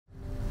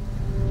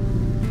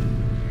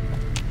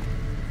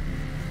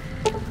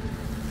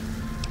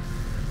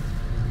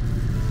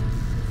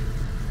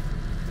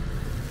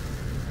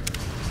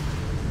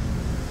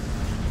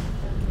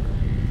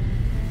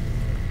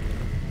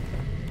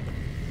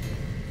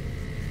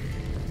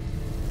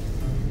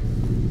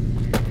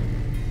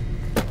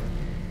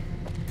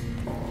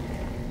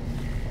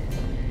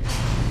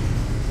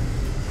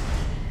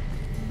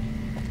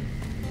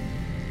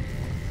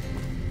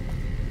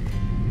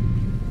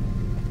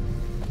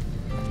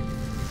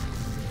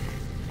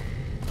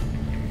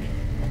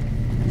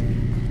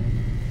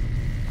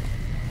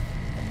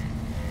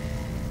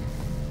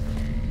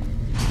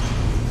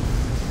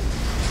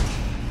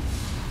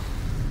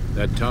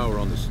That tower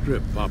on the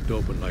strip popped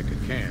open like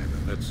a can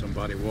and let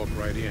somebody walk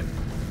right in.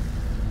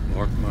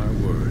 Mark my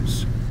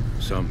words,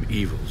 some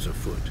evil's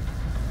afoot.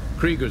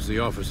 Krieger's the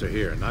officer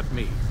here, not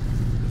me.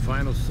 The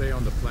final say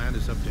on the plan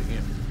is up to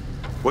him.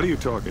 What are you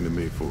talking to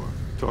me for?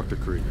 Talk to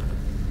Krieger.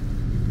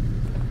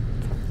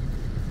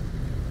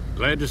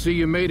 Glad to see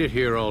you made it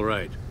here all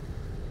right.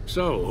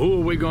 So,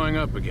 who are we going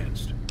up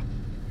against?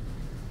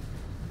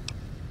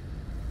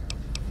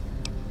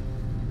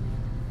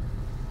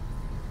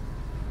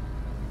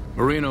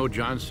 Moreno,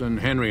 Johnson,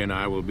 Henry, and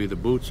I will be the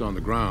boots on the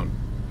ground.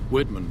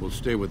 Whitman will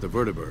stay with the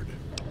vertibird.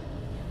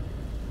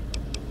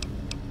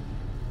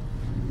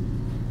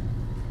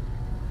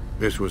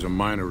 This was a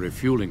minor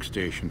refueling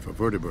station for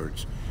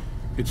vertibirds.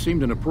 It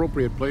seemed an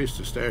appropriate place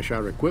to stash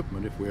our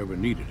equipment if we ever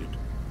needed it.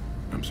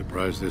 I'm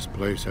surprised this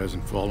place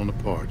hasn't fallen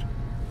apart.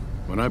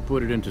 When I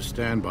put it into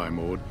standby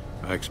mode,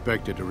 I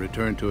expected to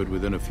return to it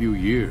within a few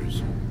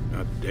years,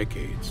 not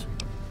decades.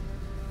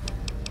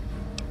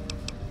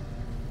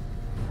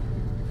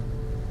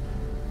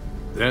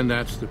 Then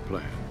that's the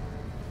plan.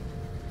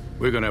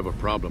 We're gonna have a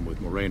problem with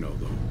Moreno,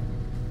 though.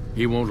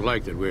 He won't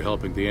like that we're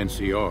helping the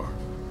NCR.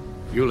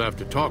 You'll have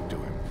to talk to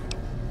him.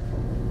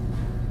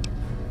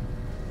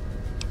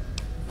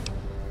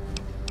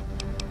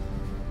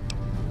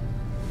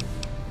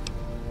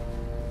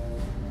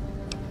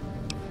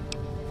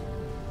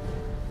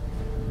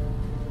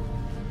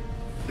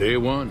 Day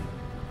one,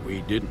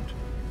 we didn't.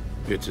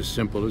 It's as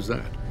simple as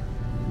that.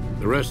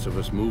 The rest of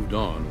us moved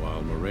on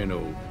while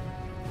Moreno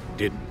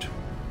didn't.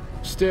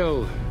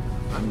 Still,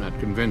 I'm not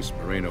convinced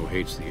Moreno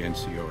hates the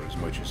NCR as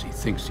much as he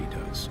thinks he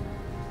does.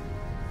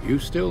 You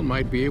still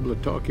might be able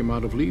to talk him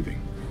out of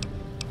leaving.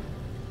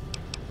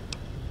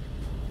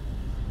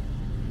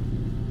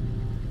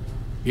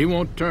 He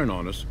won't turn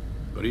on us,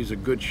 but he's a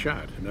good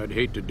shot, and I'd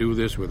hate to do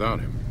this without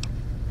him.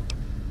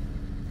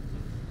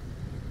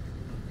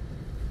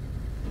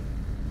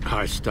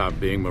 I stopped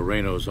being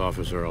Moreno's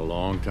officer a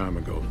long time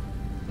ago.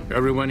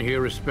 Everyone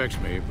here respects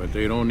me, but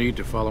they don't need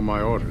to follow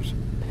my orders.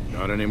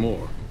 Not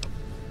anymore.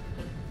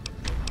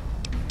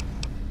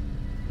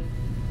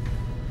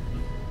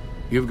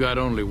 You've got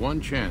only one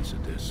chance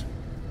at this.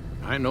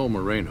 I know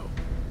Moreno.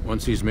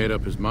 Once he's made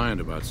up his mind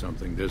about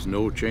something, there's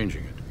no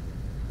changing it.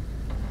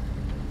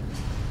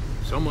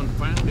 Someone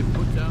finally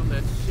put down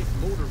that sick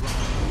motor rod.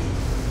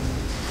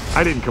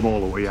 I didn't come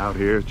all the way out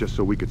here just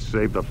so we could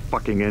save the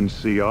fucking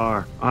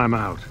NCR. I'm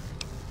out.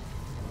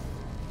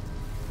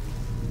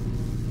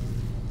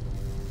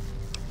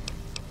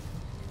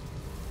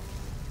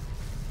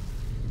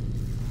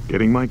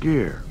 Getting my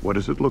gear. What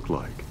does it look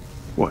like?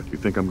 What, you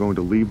think I'm going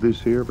to leave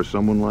this here for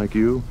someone like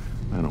you?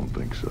 I don't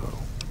think so.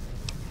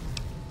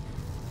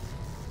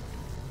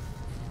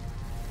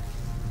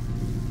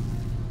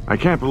 I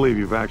can't believe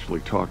you've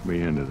actually talked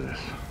me into this.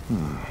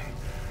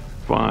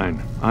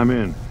 Fine, I'm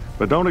in.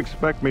 But don't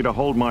expect me to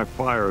hold my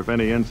fire if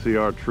any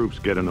NCR troops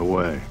get in the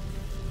way.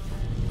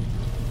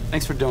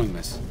 Thanks for doing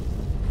this.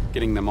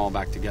 Getting them all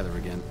back together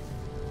again.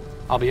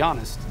 I'll be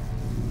honest,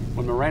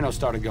 when Moreno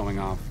started going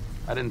off,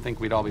 I didn't think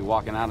we'd all be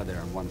walking out of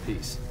there in one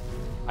piece.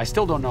 I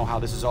still don't know how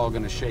this is all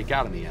going to shake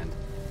out in the end,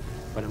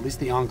 but at least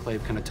the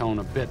Enclave can atone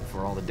a bit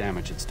for all the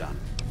damage it's done.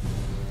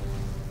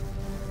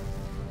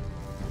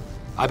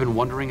 I've been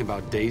wondering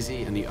about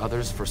Daisy and the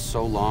others for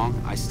so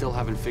long, I still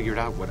haven't figured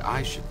out what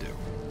I should do.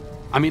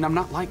 I mean, I'm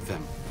not like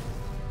them.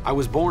 I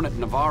was born at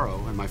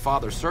Navarro and my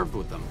father served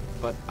with them,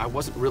 but I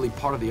wasn't really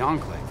part of the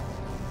Enclave.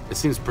 It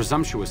seems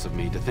presumptuous of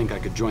me to think I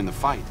could join the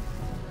fight,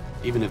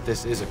 even if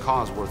this is a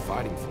cause worth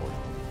fighting for.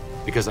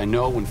 Because I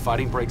know when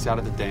fighting breaks out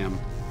at the dam,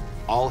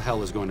 all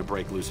hell is going to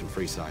break loose in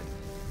Freeside.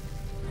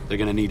 They're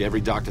going to need every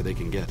doctor they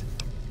can get.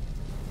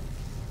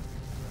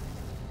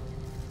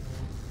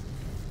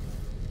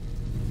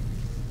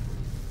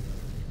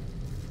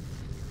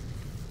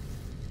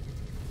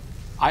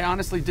 I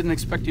honestly didn't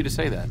expect you to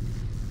say that.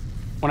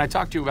 When I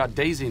talked to you about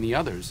Daisy and the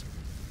others,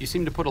 you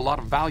seemed to put a lot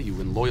of value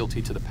in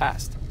loyalty to the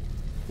past.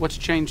 What's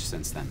changed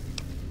since then?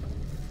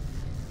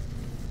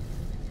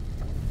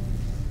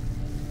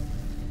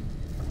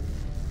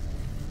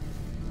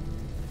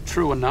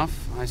 True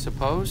enough, I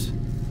suppose.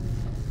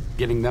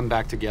 Getting them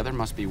back together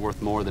must be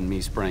worth more than me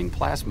spraying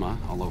plasma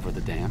all over the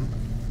dam.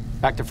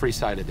 Back to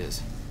Freeside it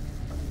is.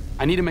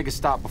 I need to make a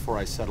stop before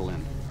I settle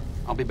in.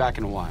 I'll be back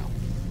in a while.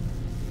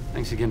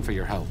 Thanks again for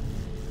your help.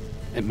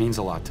 It means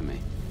a lot to me.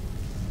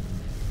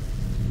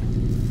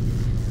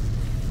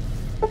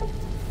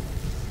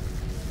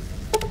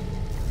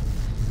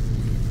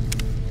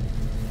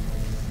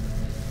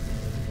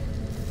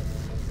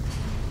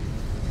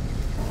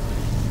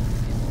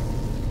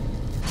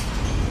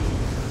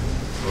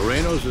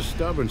 Moreno's a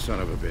stubborn son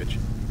of a bitch,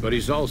 but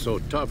he's also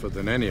tougher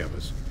than any of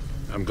us.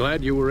 I'm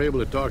glad you were able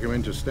to talk him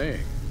into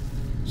staying.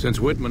 Since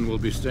Whitman will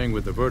be staying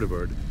with the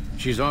vertibird,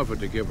 she's offered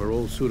to give her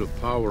old suit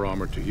of power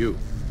armor to you.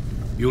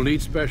 You'll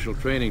need special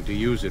training to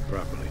use it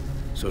properly,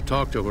 so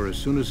talk to her as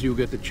soon as you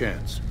get the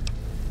chance.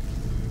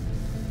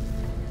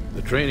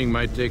 The training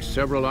might take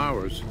several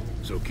hours,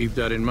 so keep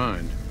that in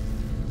mind.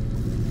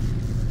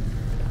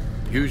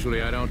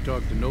 Usually I don't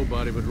talk to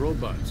nobody but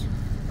robots.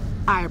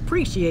 I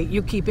appreciate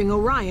you keeping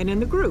Orion in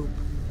the group.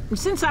 And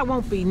since I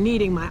won't be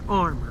needing my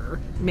armor,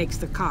 makes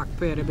the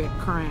cockpit a bit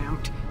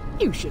cramped,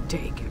 you should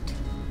take it.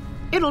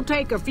 It'll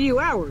take a few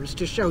hours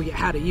to show you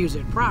how to use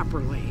it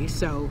properly,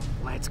 so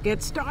let's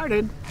get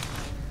started.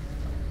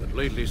 But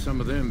lately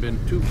some of them been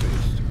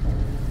two-faced.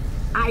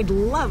 I'd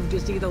love to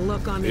see the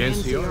look on the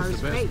NCR's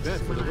NCR's the best face. bet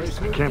for the when I race.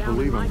 slow I can't down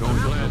believe my I'm going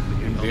power.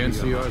 to The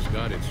NCR's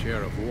got its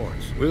share of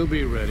warts. We'll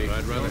be ready.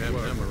 I'd rather have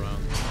them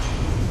around.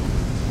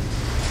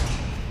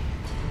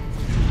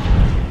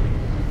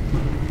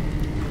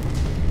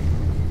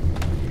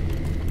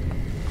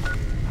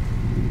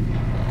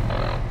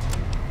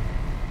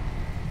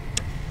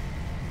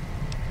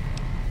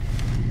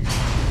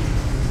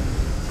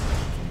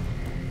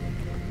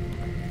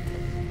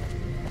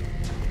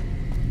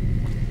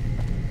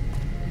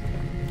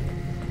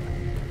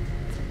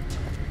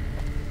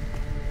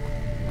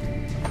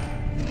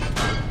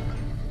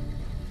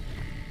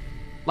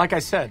 Like I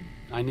said,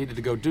 I needed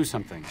to go do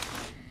something.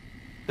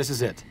 This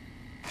is it.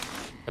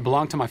 It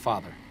belonged to my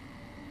father.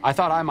 I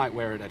thought I might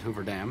wear it at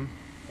Hoover Dam,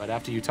 but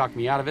after you talked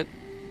me out of it,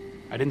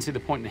 I didn't see the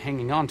point in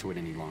hanging on to it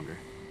any longer.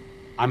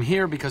 I'm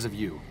here because of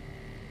you,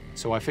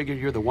 so I figure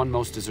you're the one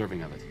most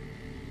deserving of it.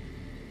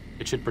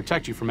 It should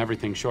protect you from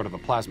everything short of a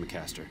plasma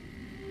caster.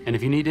 And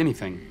if you need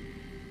anything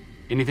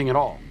at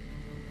all,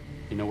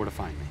 you know where to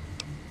find me.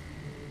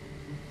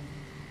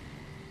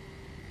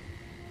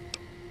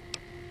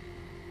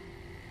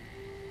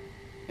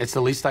 It's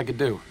the least I could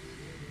do.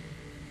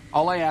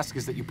 All I ask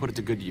is that you put it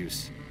to good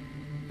use.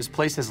 This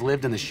place has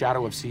lived in the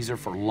shadow of Caesar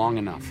for long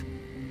enough.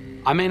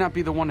 I may not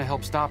be the one to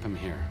help stop him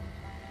here,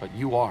 but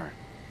you are.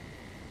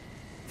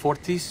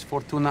 Fortis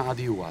fortuna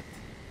adiuvat.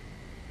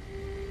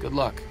 Good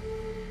luck.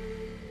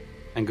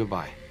 And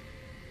goodbye.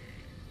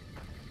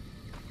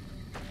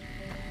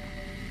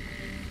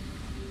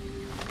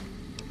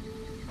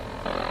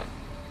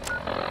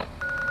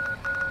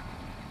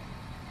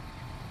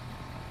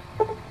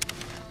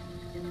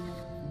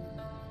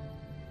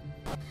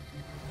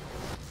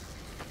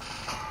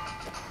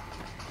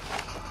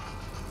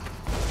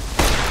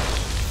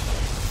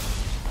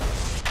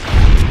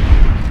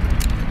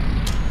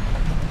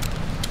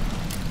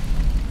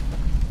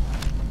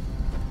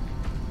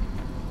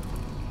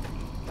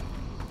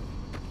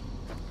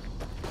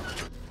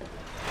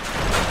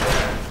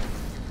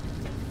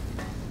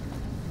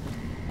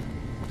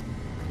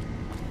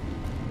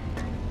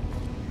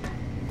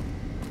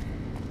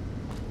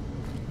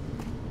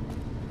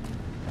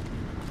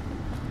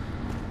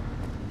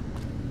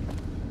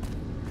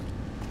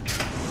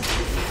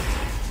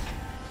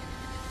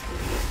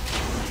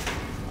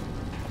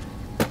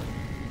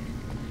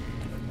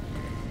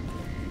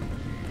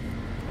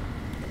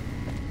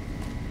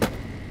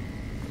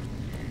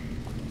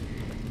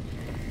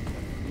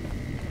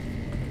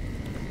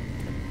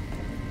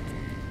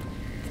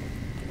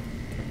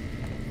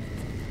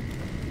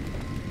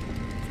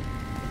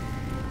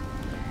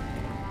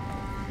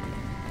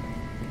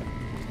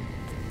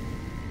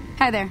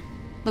 Hi there.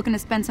 Looking to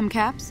spend some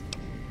caps?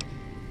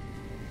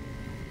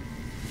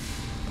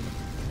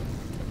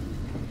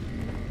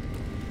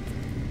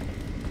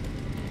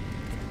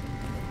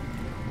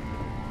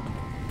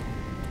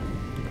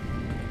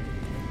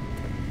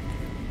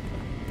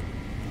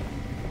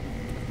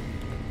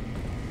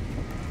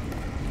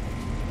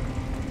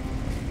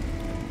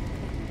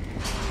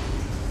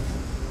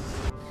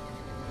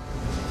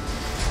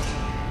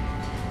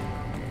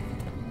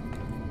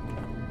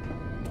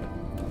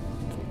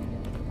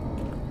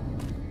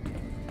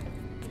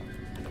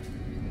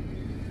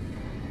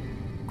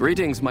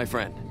 Greetings, my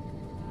friend.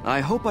 I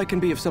hope I can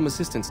be of some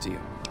assistance to you.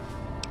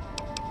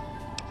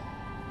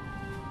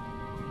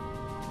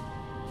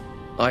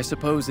 I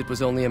suppose it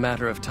was only a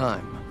matter of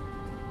time.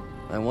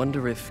 I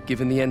wonder if,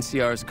 given the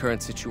NCR's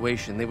current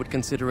situation, they would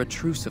consider a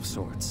truce of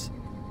sorts.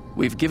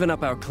 We've given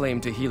up our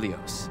claim to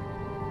Helios,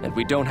 and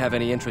we don't have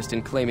any interest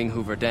in claiming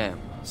Hoover Dam,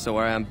 so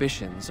our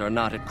ambitions are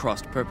not at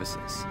crossed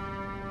purposes.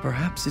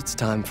 Perhaps it's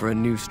time for a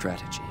new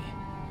strategy.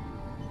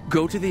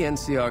 Go to the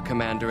NCR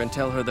commander and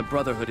tell her the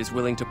Brotherhood is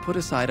willing to put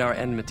aside our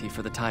enmity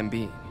for the time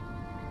being.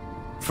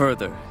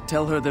 Further,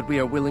 tell her that we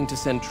are willing to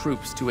send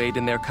troops to aid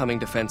in their coming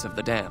defense of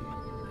the dam.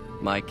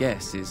 My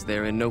guess is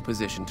they're in no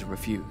position to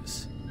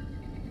refuse.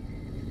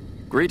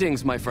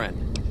 Greetings, my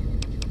friend.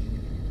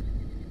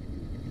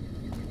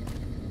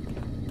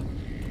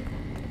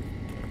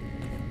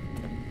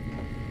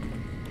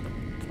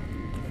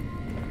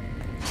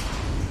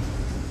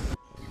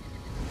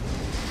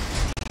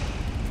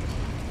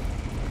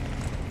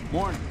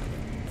 Morning.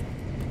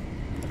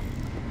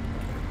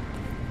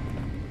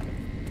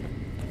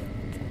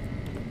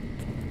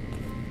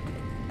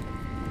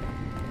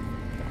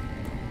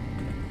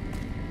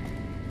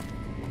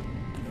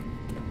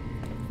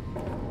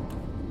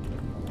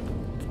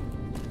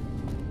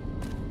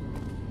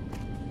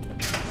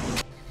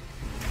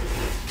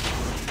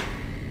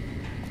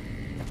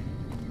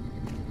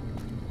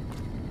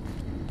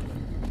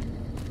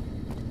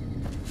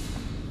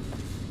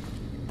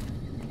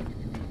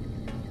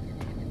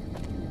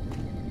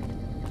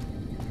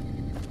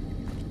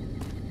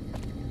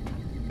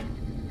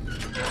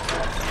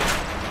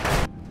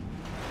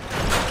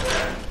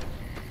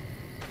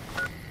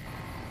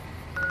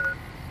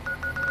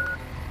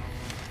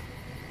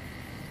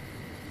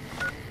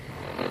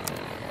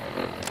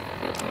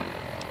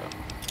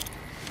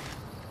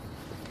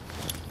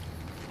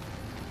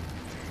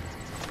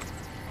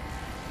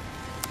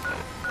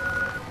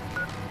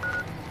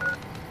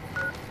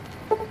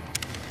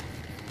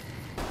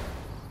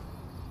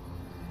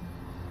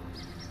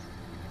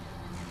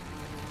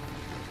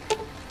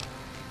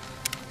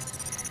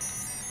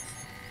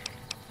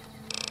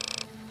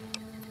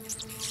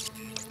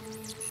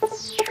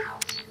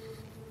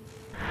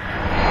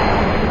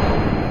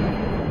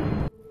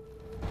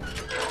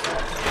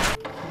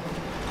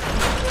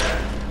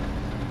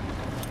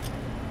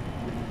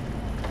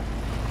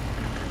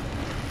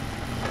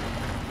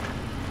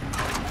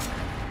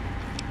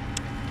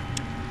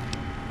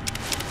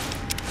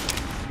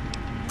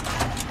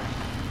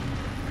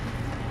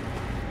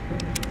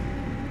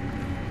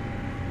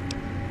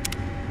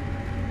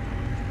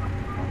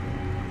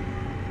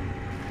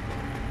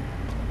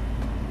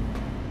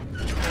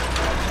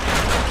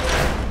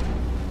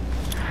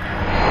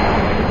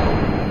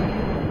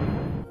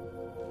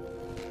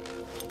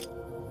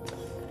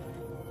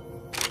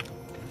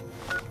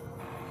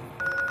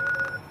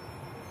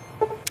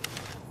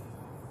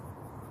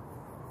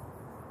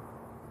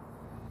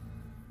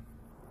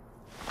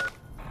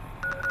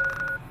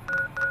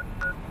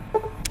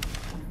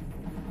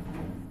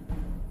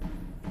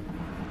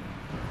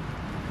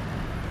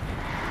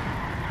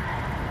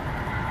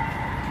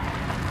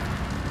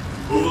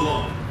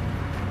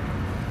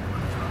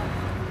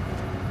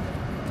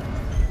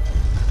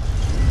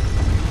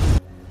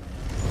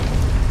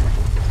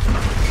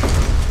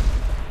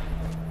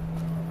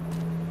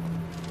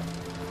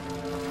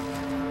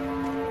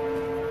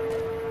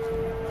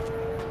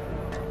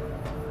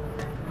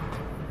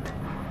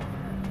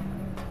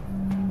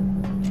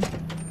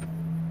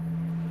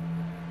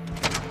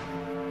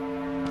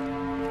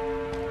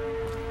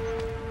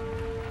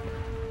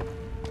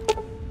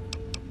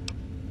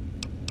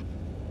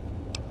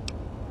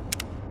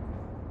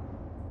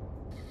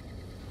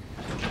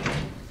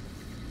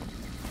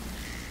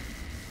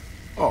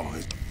 Oh,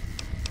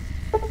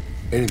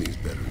 anything's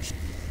better.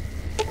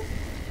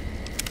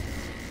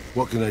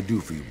 What can I do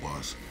for you,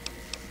 boss?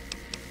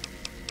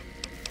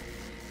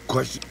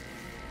 Question?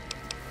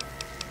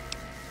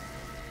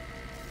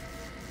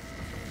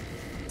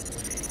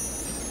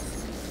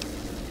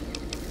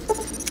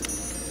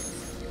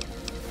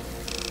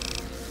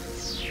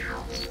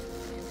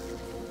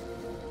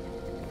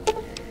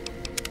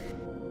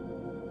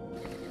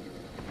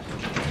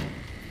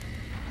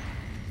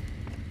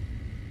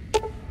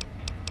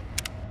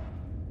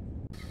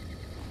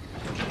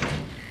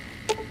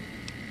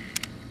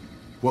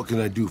 What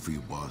can I do for you,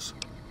 boss?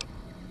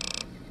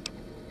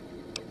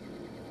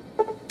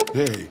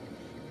 Hey.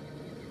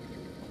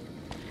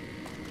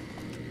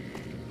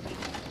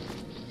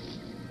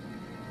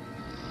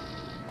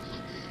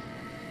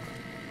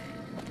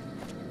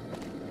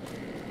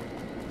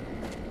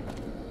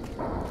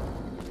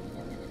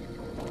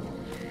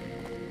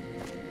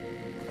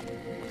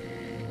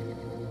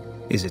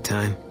 Is it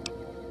time?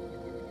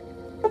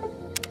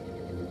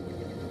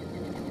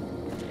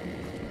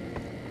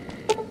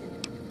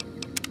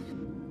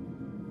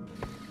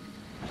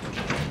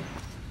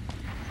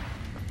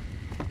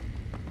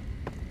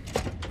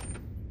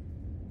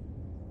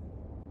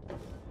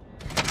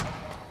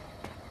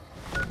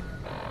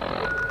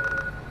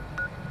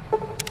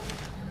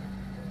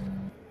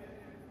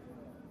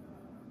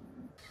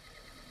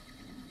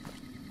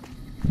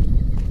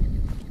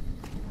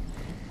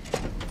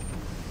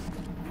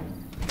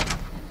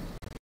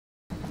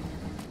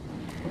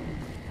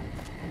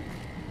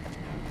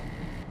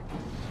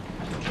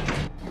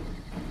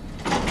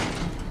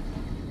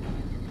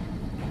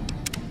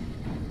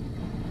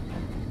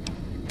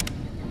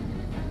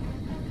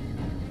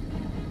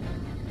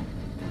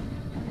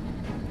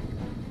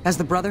 Has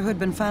the Brotherhood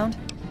been found?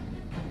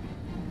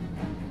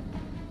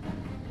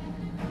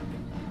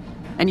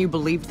 And you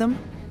believed them?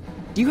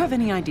 Do you have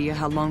any idea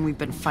how long we've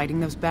been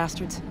fighting those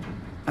bastards?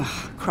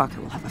 Ugh,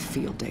 Crocker will have a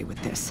field day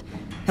with this.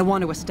 He'll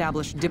want to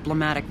establish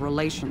diplomatic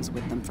relations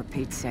with them, for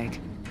Pete's sake.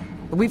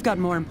 But we've got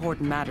more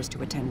important matters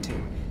to attend to.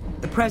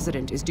 The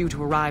President is due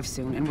to arrive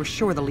soon, and we're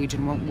sure the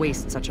Legion won't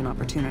waste such an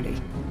opportunity.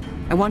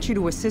 I want you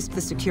to assist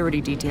the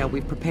security detail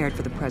we've prepared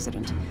for the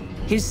President.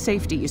 His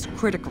safety is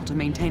critical to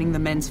maintaining the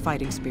men's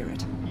fighting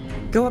spirit.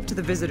 Go up to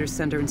the Visitor's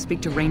Center and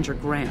speak to Ranger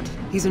Grant.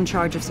 He's in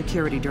charge of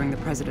security during the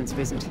President's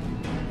visit.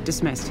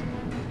 Dismissed.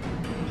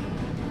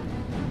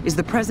 Is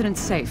the President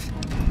safe?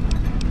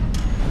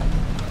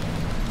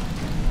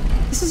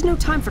 This is no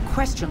time for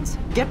questions.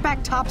 Get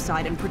back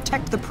topside and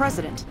protect the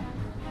President.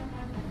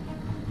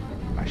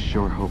 I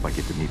sure hope I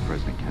get to meet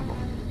President Kendall.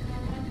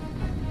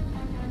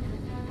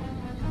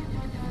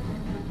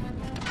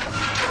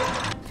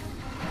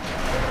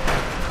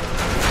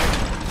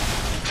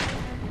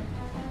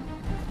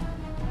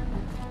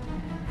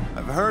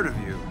 I've heard of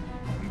you.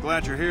 I'm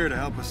glad you're here to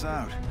help us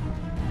out.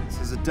 This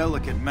is a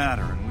delicate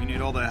matter, and we need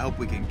all the help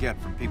we can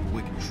get from people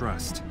we can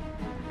trust.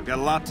 We've got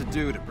a lot to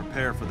do to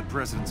prepare for the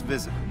President's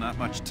visit, and not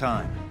much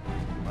time.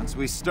 Once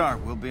we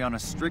start, we'll be on a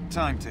strict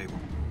timetable.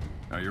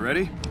 Are you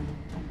ready?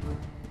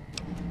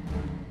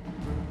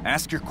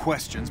 Ask your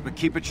questions, but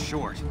keep it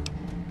short.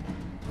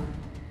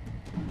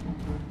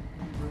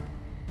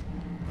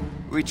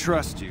 We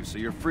trust you, so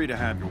you're free to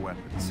have your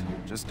weapons.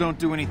 Just don't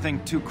do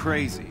anything too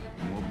crazy,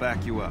 and we'll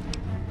back you up.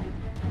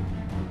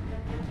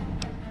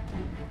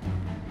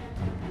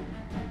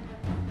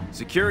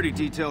 Security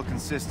detail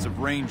consists of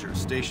rangers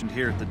stationed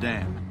here at the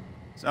dam.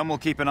 Some will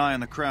keep an eye on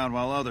the crowd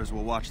while others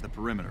will watch the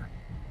perimeter.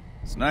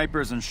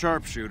 Snipers and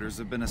sharpshooters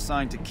have been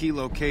assigned to key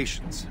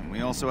locations, and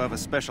we also have a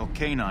special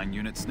canine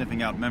unit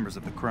sniffing out members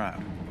of the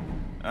crowd.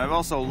 I've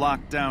also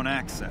locked down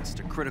access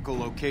to critical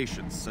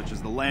locations, such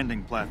as the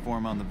landing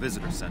platform on the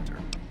visitor center.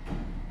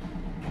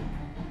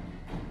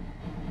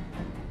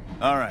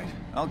 All right,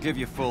 I'll give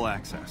you full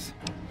access.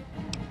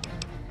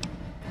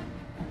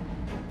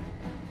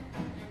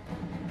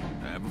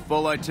 I have a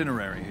full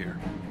itinerary here.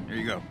 Here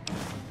you go.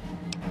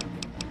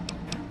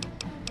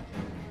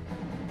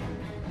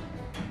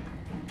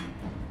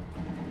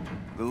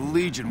 The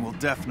Legion will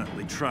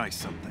definitely try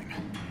something.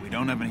 We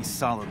don't have any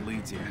solid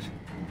leads yet.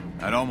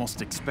 I'd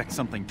almost expect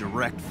something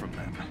direct from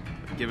them.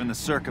 But given the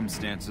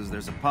circumstances,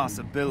 there's a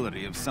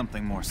possibility of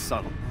something more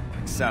subtle,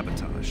 like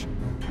sabotage.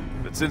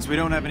 But since we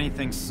don't have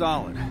anything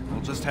solid,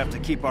 we'll just have to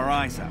keep our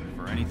eyes out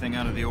for anything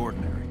out of the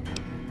ordinary.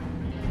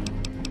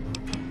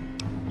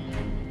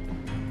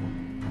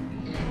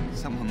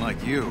 Someone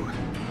like you.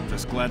 I'm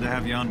just glad to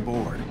have you on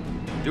board.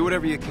 Do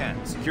whatever you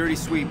can. Security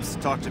sweeps,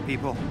 talk to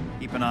people,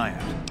 keep an eye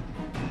out.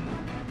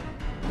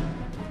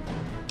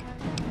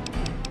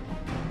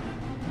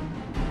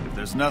 If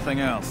there's nothing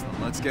else,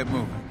 then let's get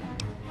moving.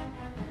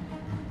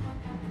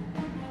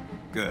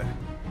 Good.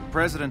 The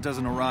President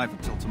doesn't arrive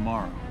until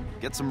tomorrow.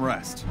 Get some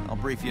rest. I'll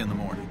brief you in the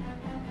morning.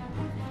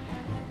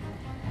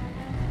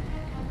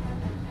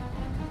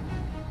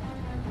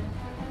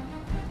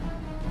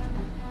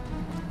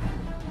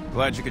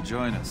 Glad you could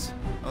join us.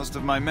 Most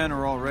of my men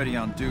are already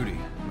on duty,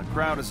 and the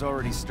crowd has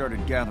already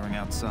started gathering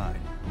outside.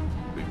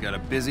 We've got a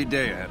busy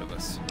day ahead of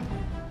us.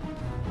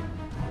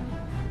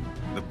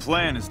 The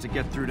plan is to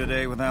get through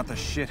today without the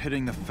shit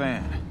hitting the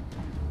fan.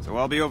 So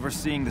I'll be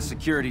overseeing the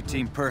security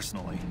team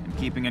personally, and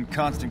keeping in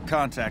constant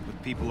contact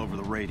with people over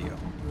the radio.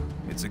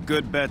 It's a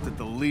good bet that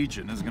the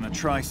Legion is gonna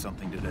try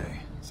something today,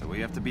 so we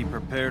have to be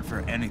prepared for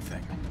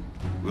anything.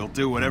 We'll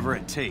do whatever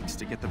it takes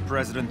to get the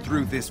President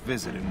through this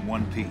visit in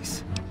one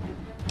piece.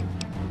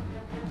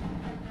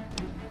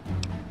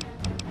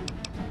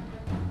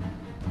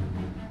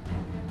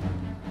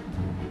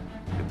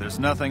 If there's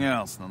nothing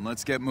else, then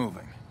let's get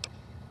moving.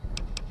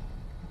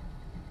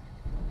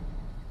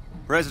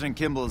 President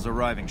Kimball is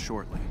arriving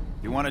shortly.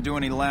 If you want to do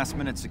any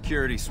last-minute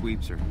security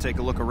sweeps or take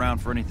a look around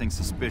for anything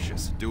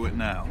suspicious, do it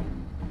now.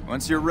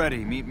 Once you're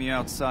ready, meet me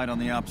outside on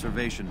the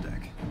observation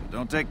deck. But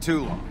don't take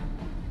too long.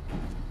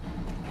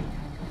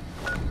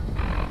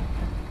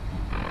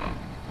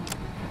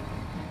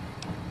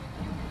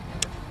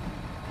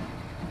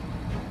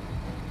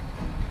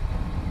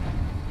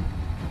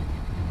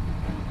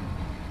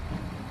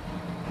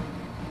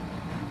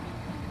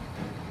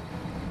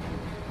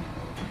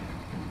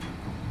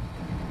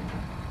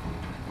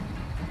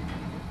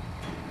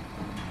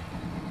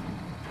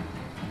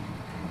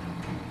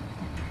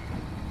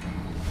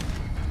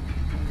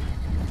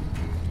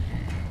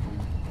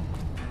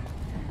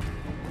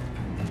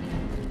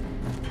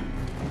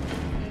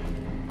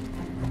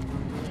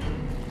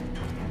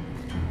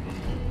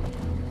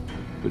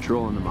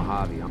 Patrolling the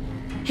Mojave.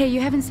 Hey, you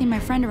haven't seen my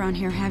friend around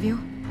here, have you?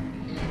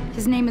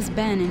 His name is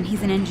Ben, and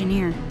he's an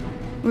engineer.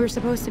 We were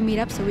supposed to meet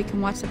up so we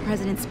can watch the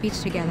president's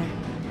speech together,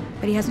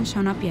 but he hasn't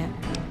shown up yet.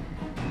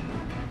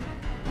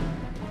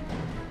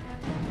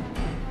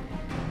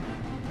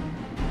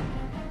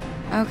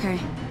 Okay.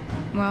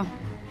 Well,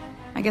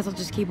 I guess I'll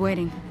just keep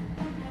waiting.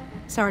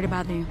 Sorry to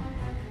bother you.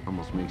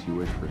 Almost makes you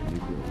wish for a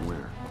nuclear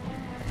winter.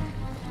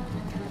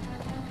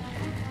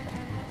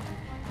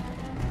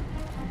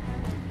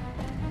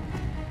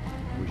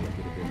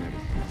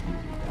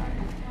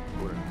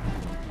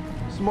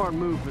 Smart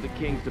move for the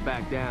Kings to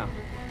back down.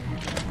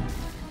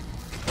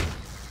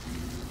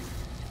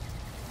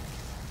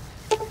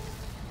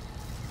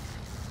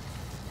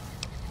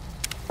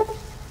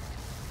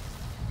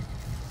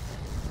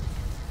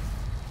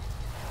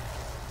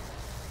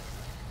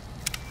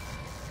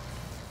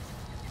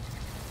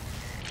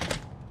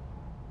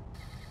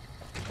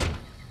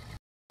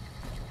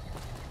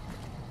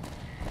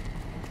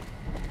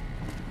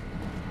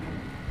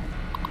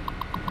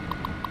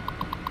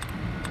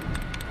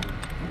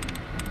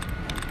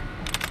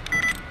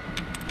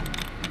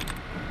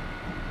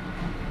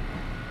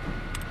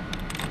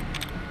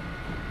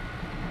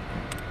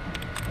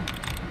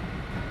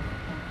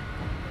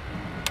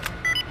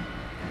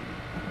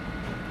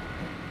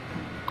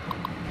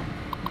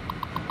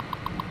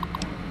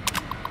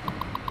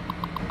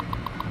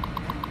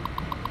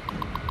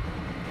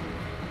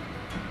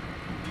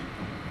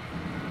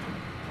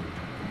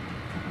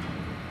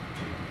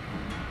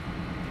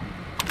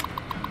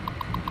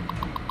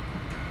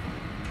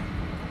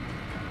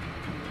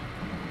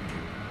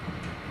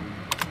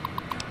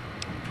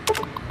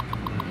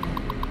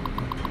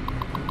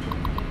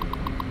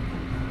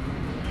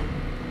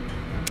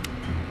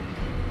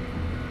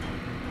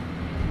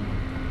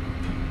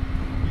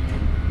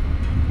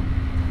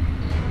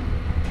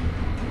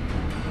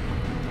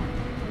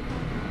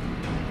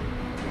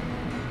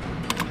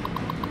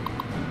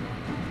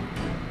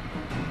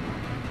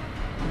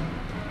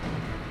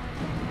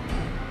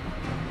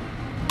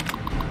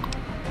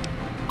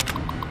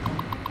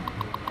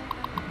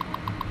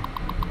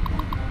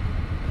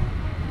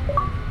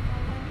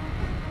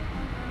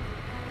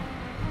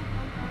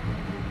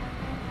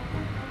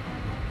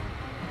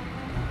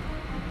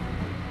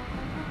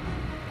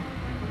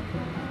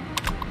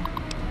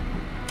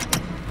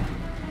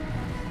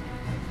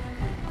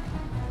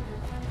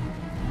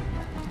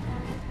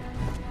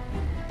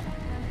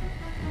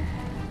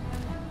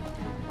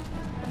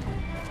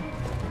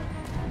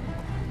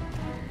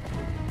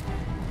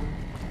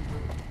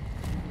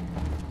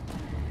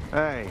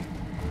 Hey.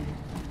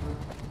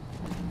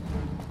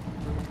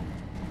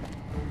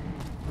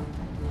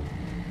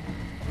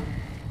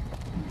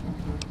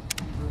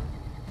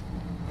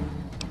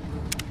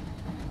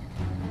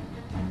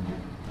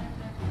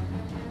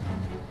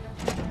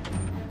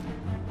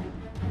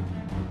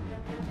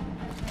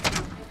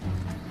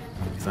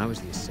 If I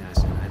was the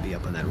assassin, I'd be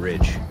up on that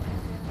ridge.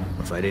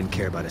 Or if I didn't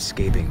care about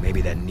escaping,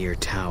 maybe that near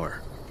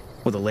tower.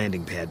 Or the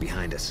landing pad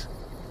behind us.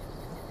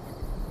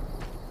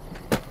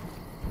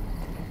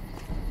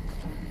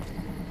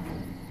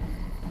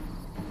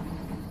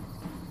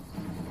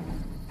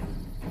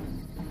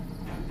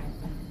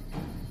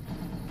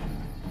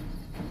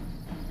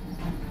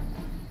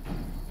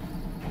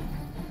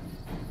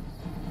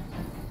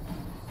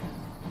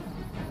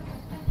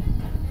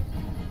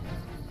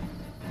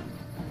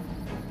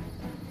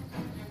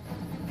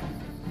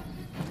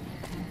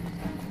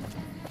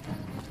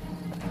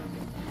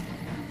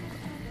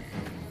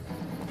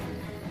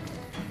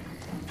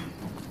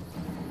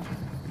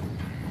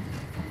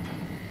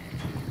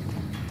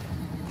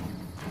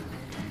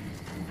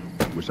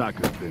 Wish I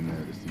could have been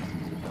there to see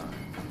Caesar die.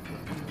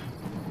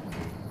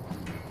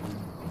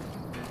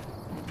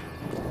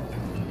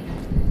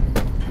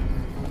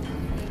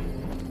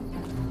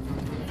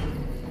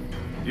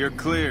 You're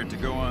cleared to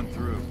go on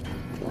through.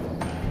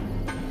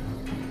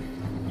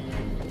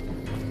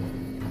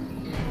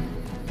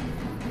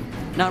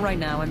 Not right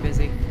now, I'm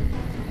busy.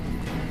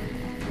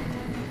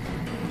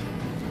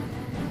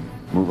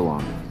 Move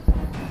along.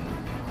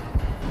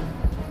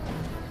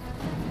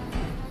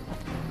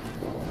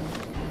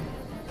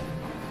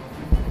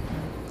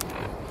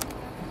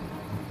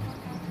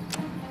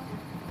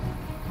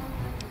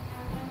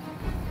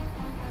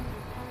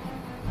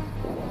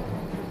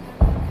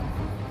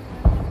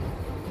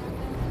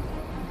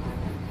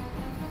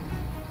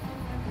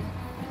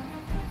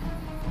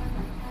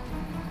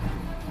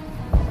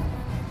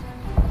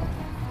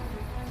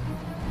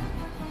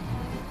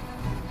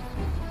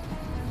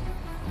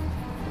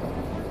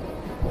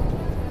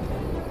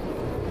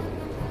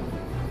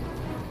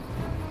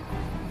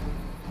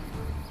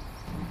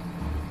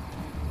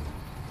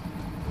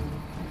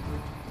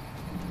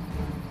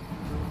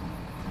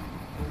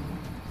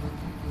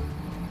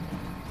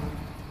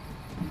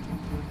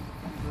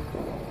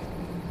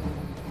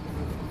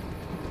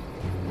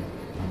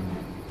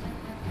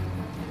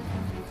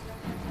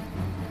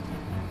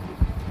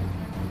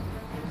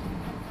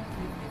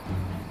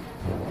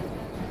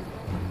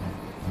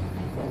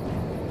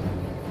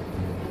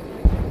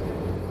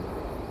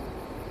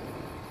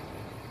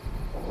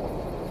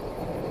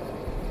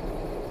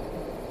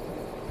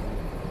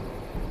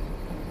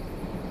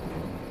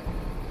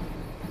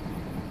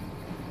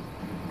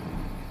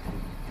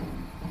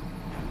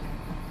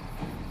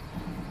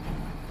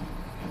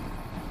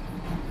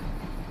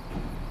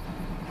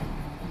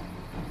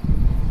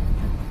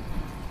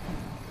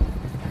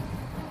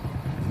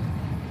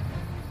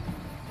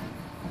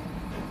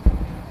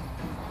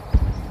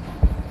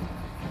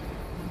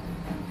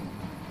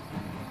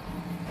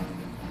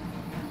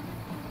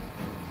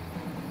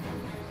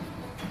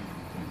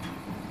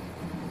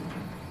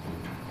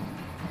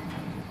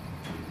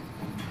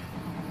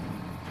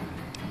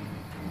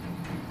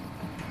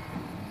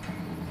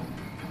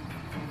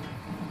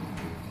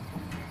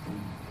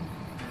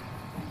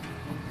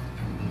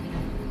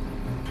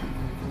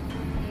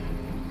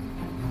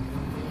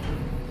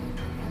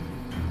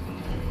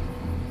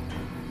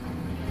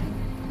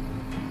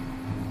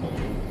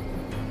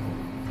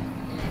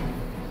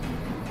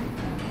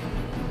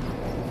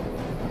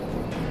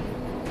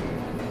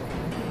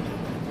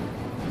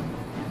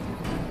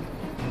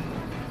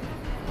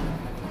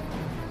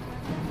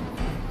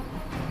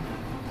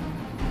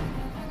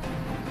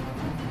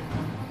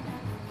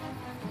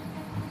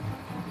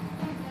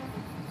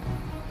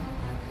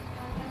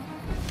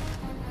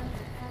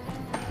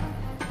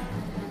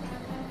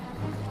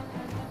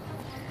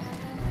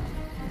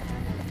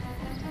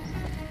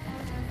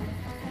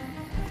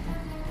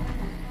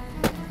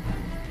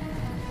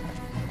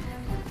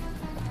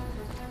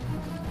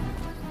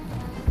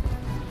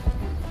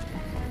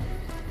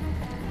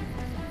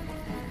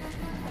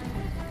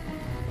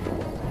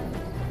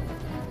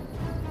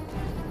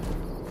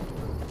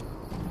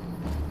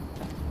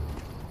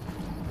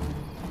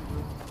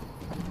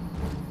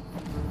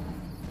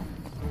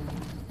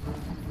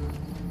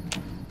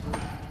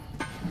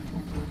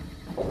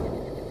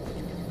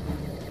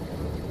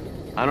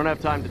 I don't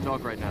have time to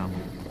talk right now.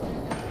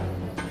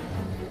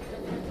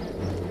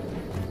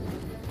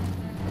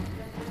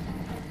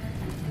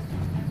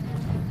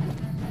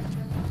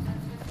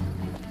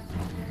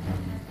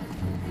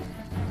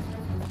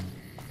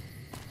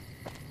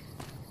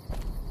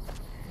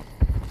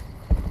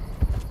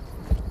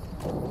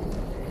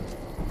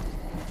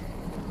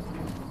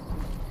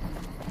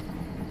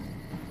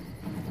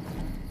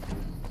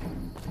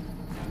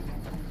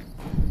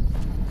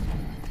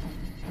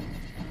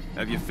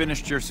 Have you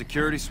finished your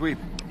security sweep?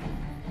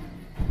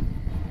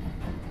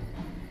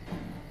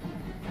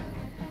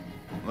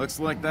 Looks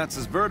like that's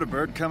his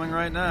vertibird coming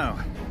right now.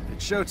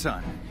 It's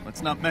showtime.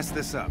 Let's not mess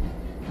this up.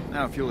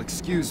 Now, if you'll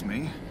excuse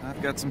me,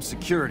 I've got some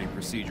security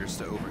procedures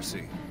to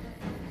oversee.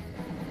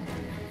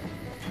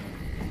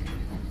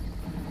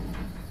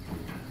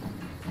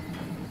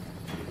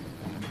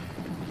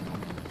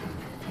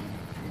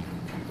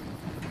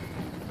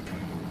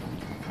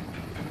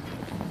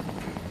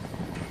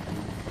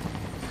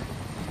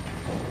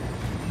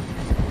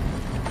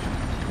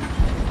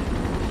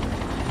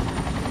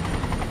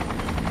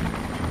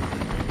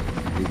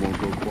 We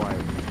won't go quiet.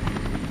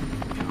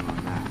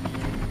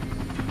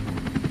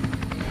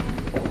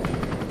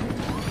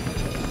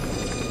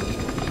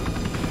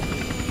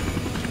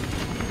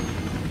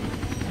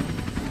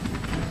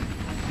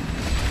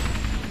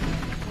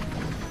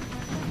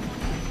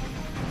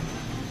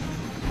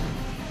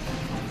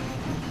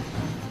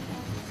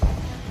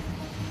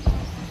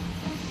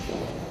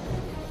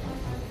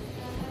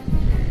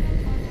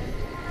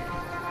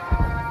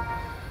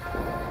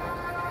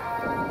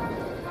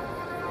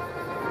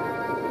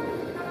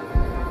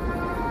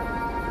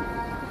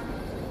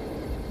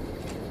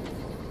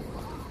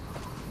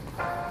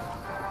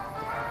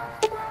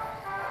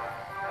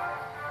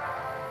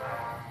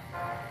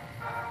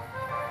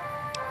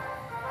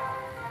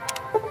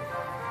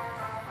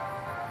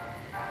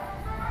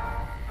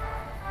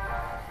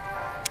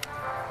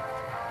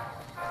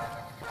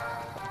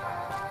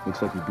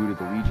 Looks like he booted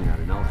the Legion out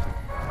of Nelson.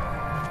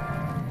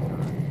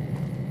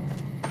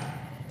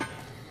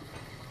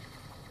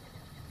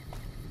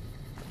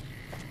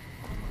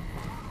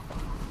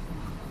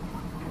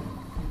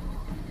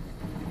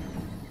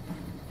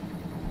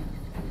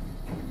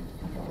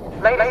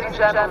 Ladies and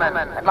gentlemen,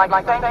 I'd like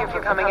to thank you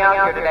for coming out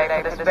here today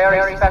for this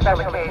very special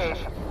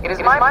occasion. It is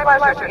my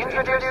pleasure to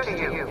introduce to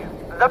you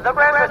the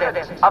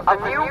President of the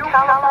new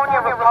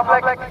California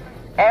Republic,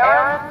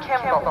 Aaron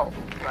Kimball.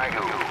 Thank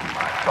you,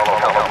 my fellow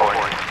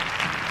Californians,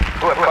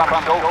 who have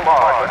come so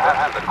far to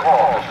answer the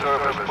call to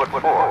service put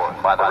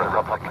forth by the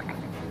Republic.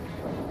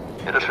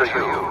 It is for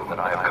you that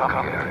I have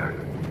come here,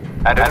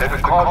 and it is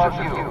because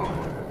of you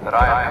that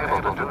I am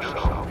able to do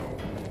so.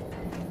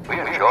 We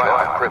enjoy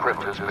our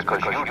privileges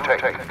because you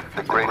take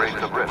the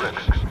greatest of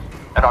risks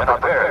and are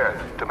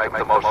prepared to make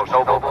the most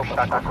noble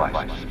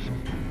sacrifices.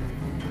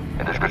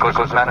 It is because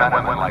of men and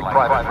women like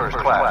Private First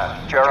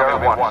Class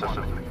Jeremy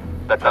Watson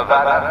that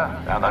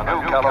Nevada and the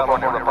new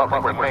California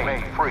Republic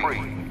remain free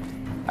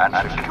and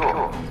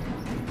secure.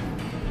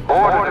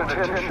 Born in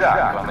a tin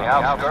shack on the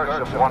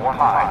outskirts of one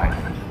pine,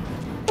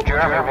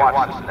 Jeremy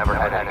Watson never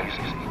had it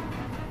easy.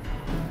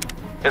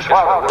 His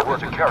father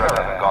was a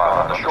caravan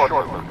guard on the short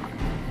route,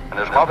 and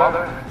his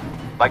mother,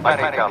 like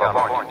many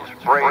Californians,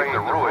 braved the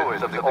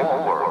ruins of the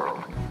old world.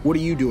 What are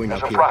you doing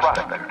up here?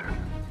 Prospector.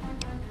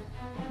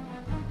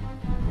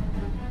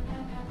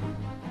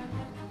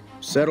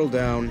 Settle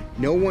down.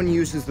 No one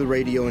uses the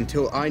radio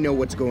until I know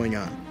what's going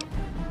on.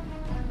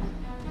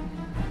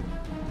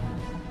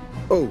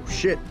 Oh,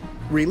 shit.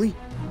 Really?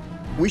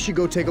 We should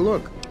go take a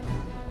look.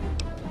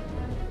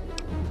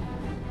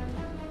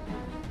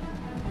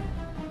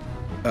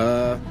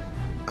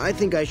 I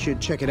think I should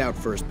check it out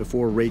first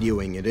before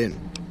radioing it in.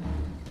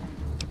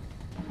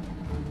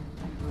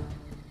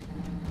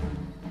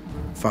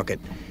 Fuck it.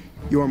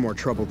 You're more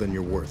trouble than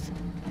you're worth.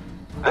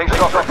 They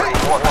suffer from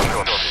water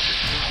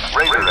shortages,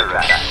 radar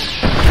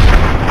attacks,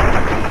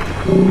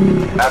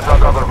 and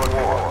other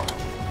war.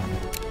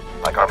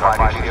 Like our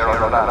mighty Sierra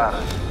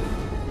Nevadas,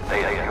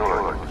 they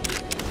endured.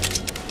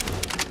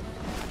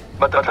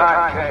 But the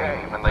time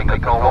came when they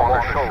could no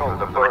longer shoulder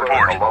the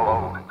burden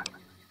alone.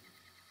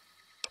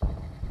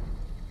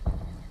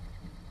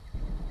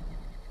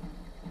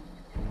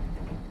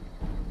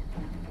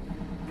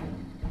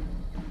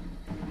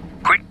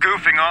 Quit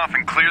goofing off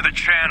and clear the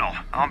channel.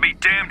 I'll be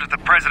damned if the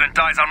president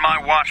dies on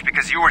my watch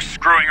because you were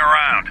screwing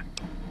around.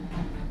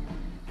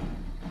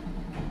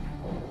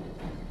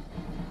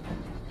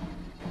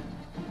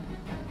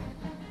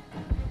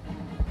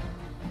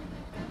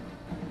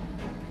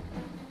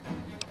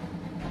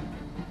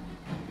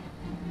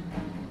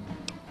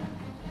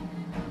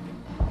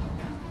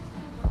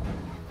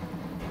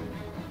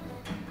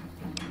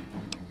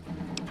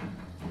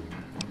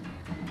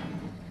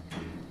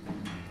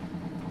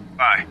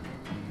 Bye.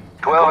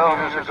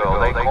 12 years ago,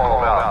 they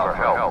called out for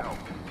help,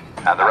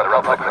 and the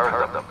Republic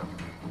heard them.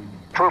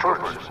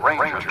 Troopers,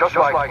 Rangers, just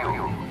like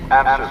you,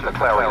 answered the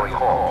clarion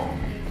call.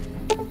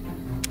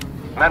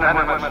 Men and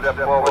women stepped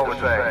forward to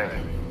say,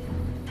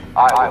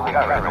 I will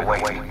carry the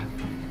weight.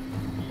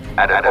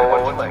 And at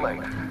Owens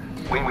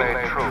Lake, we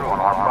made true on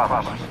our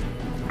promise,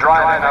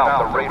 driving out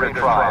the raider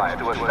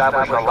tribes to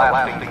establish a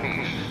lasting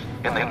peace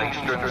in the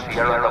eastern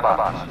Sierra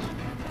Nevadas.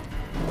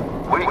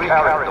 We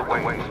carried the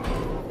weight.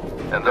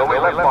 And though we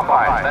left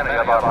behind many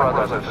of our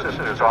brothers and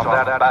sisters on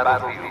that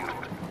battlefield,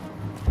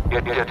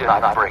 it did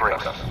not break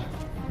us.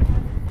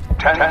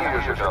 10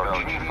 years ago,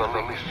 Chief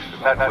Elise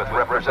met with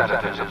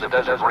representatives of the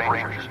Desert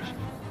Rangers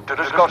to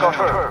discuss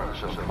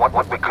terms of what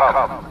would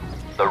become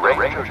the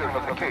Ranger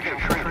Unification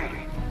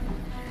Treaty.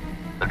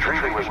 The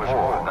treaty was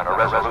more than a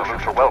resolution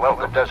to welcome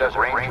the Desert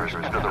Rangers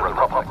into the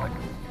Republic.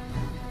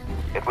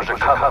 It was a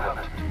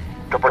covenant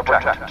to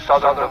protect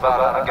Southern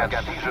Nevada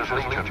against Caesar's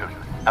Legion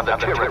and the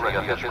tyranny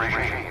of his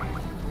regime.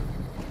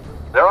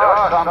 There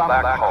are some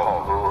back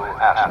home who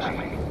ask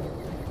me,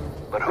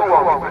 but who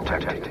are we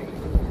protecting?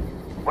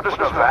 What does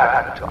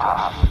Nevada to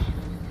us?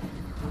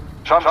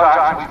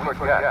 Sometimes we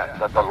forget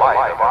that the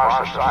light of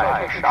our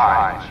society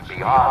shines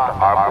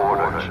beyond our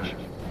borders.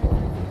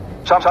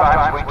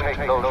 Sometimes we take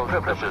those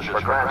privileges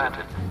for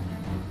granted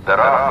that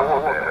our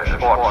forebears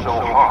fought so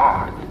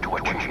hard to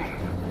achieve.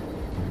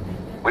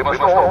 We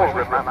must always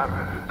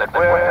remember that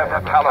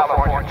wherever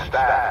Californians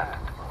stand,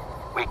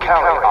 we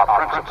carry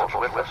our principles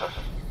with us.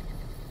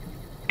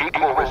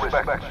 Equal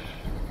respect,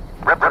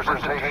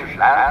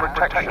 representation, and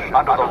protection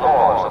under the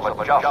laws of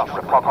a just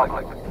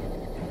republic.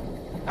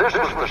 This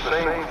was the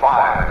same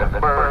fire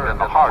that burned in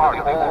the heart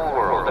of the old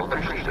world that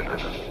preceded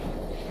us.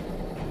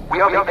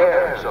 We are the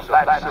heirs of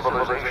that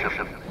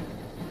civilization,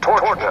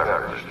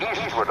 torchbearers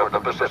eastward of the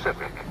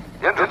Pacific,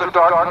 into the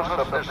darkness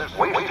of this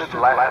wasted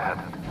land.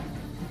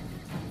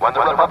 When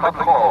the Republic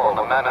called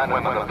on the men and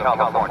women of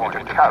California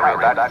to carry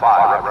that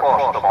fire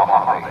across the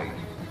Mojave,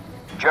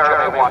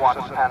 Jeremy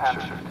Watson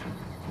answered.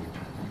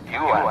 You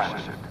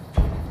answered.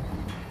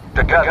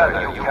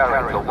 Together you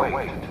carried the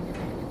weight.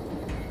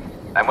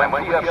 And when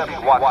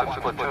PFC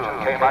Watson's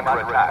platoon came under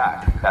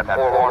attack at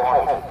Forlorn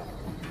Hope,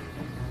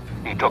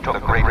 he took the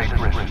greatest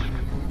risk.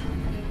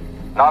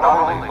 Not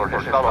only for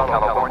his fellow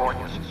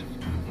Californians,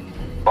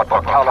 but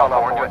for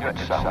California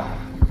itself.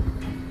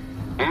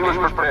 He was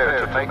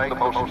prepared to make the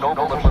most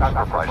noble of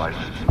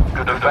sacrifices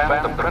to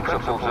defend the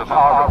principles of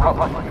our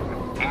republic,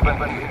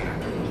 even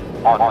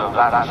here, on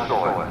Nevada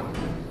soil.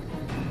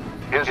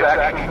 His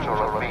actions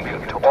are a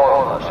beacon to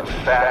all of us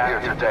who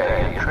stand here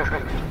today in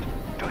tribute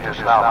to his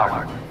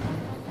valor.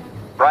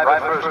 Private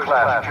First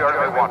Class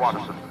Jeremy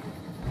Watson,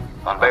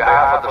 on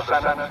behalf of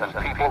the Senate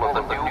and people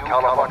of the new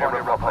California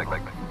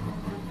Republic,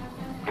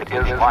 it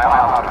is my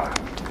honor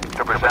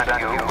to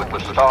present you with the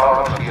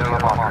Star of Sierra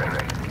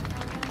Madre.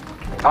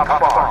 Not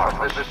far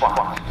from this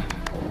spot,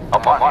 a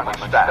monument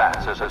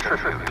stands as a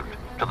tribute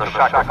to the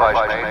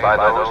sacrifice made by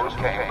those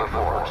who came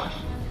before us.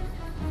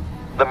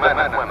 The men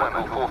and women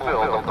who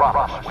fulfilled the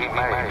promise we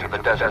made to the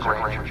Desert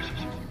Rangers.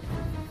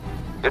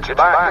 Its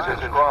back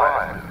is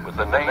inscribed with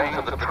the names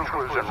of the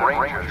troopers and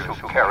rangers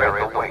who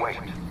carried the weight.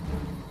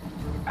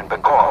 And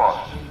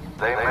because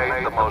they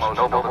made the most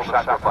noble of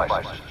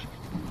sacrifices,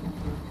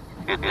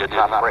 it did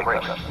not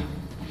break us.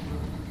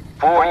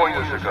 4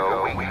 years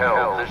ago, we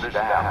held this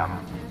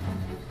dam.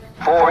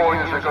 4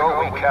 years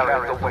ago, we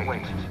carried the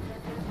weight.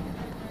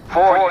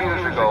 4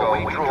 years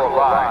ago, we drew a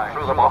line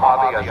through the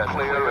Mojave as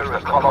clear as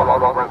the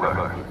Colorado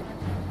River.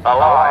 A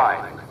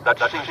line that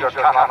Caesar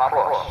cannot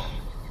cross.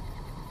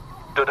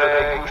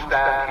 Today, you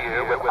stand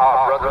here with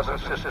our brothers and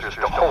sisters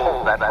to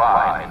hold that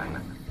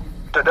line.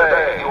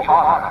 Today, you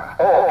honor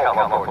all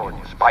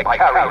Californians by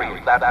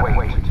carrying that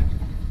weight.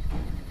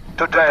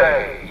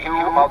 Today, you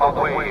are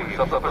the waves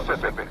of the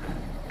Pacific,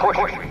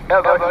 pushing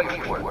ever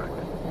eastward.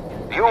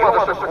 You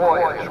are the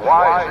sequoias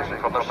rising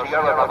from the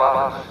Sierra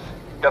Nevadas,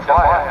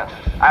 defiant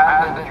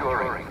and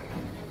enduring.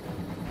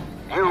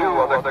 You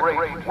are the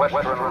great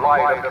western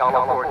light of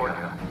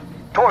California,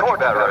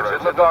 torchbearers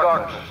in the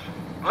darkness,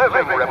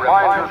 living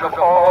reminders of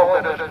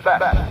all that is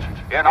best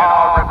in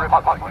our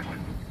republic.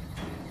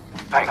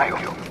 Thank you.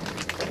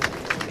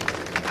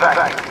 Thank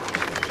you.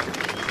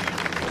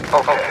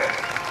 Okay,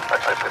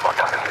 let's get out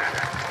of here.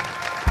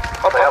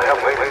 What the hell are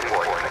you waiting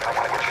for? I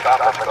want to get shot.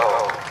 Let's go.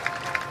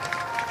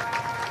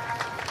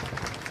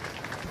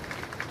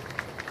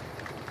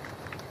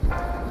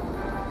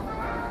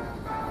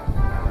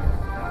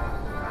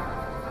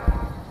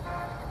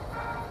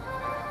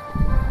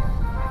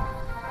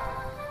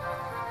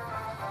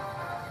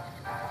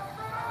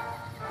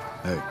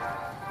 Hey.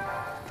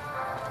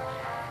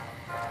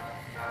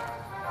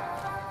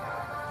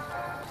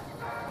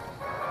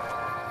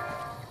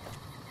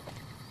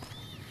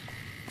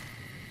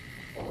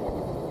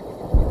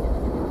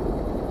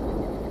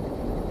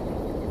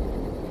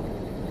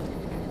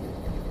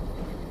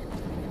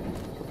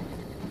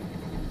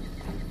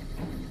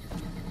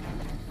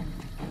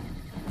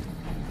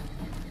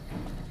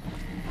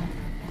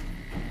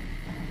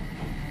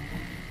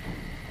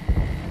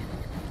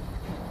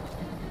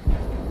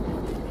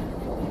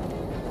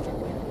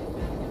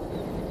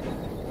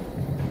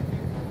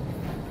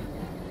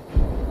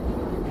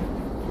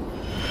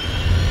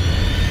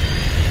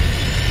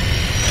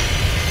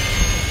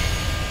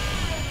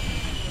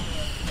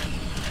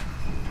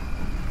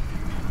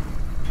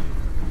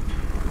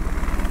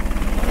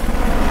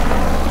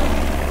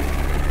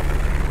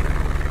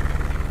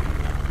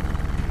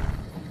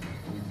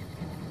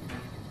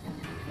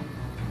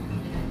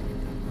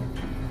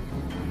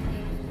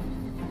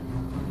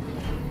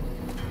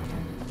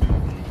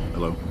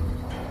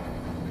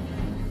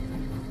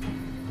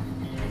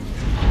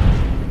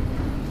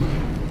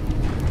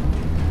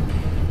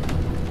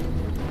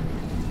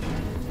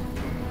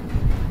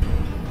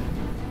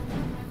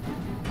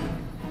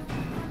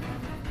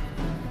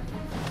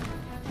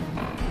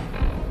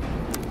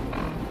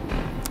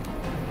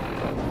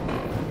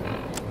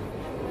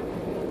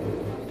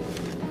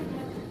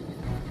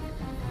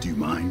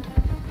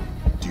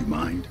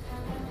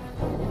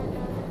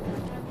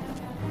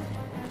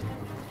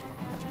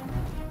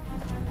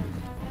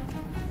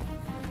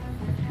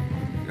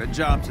 Good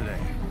job today.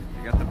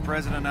 You got the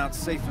president out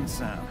safe and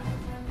sound.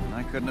 And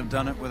I couldn't have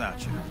done it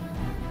without you.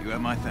 You have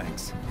my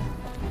thanks.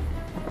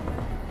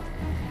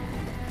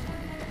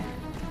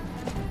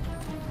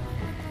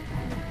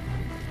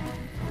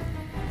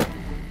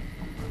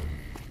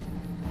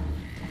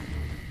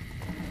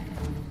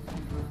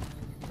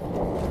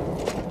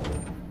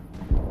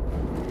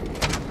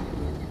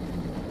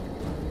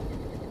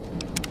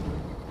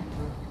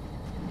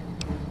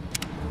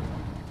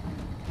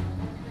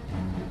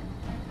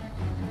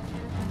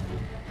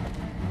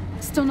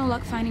 Still no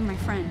luck finding my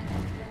friend.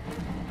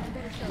 I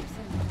better show up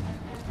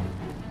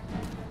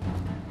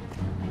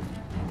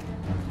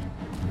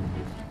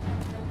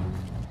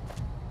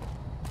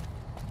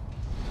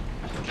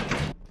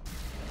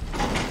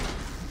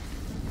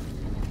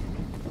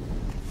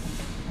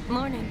soon.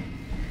 Morning.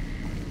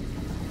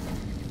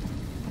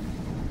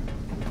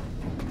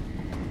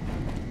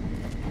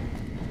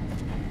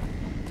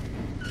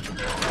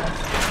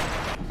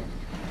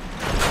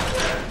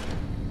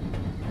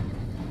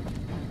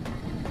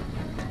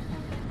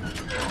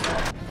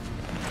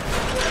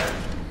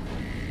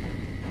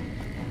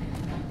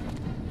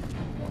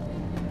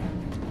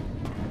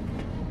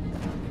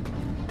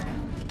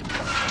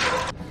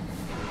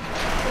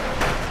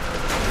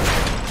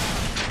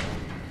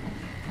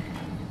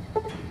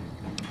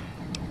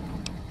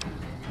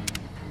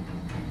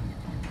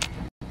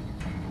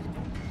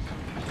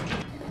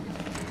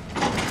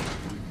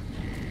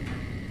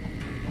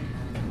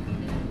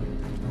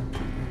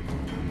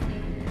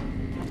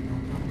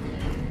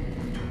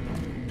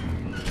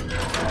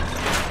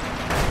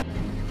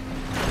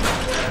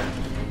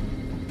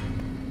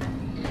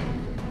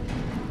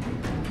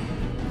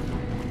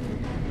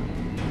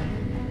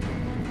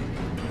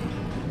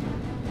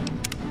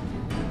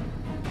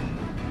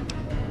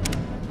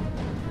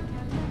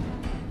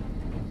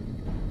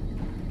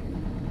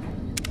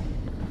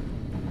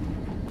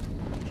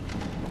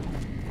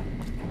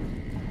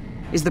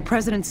 Is the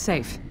president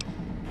safe?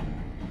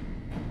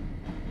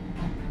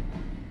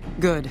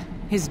 Good.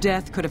 His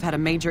death could have had a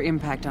major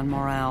impact on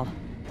morale.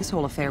 This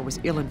whole affair was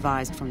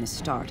ill-advised from the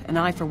start, and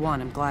I, for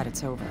one, am glad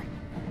it's over.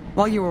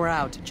 While you were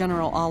out,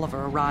 General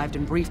Oliver arrived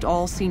and briefed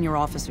all senior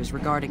officers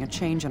regarding a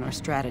change in our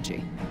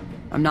strategy.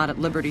 I'm not at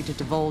liberty to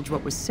divulge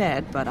what was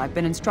said, but I've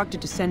been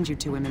instructed to send you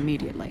to him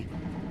immediately.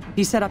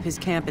 He set up his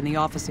camp in the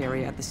office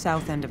area at the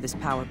south end of this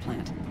power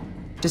plant.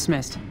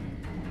 Dismissed.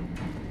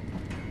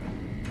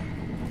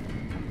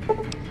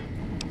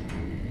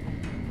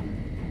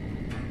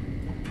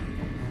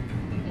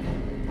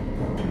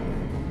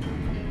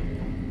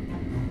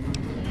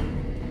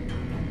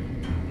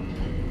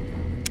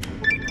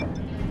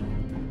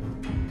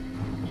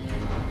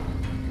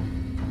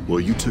 Well,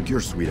 you took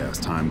your sweet-ass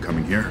time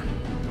coming here.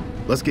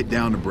 Let's get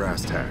down to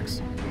brass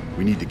tacks.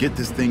 We need to get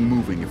this thing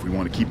moving if we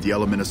want to keep the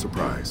element of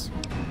surprise.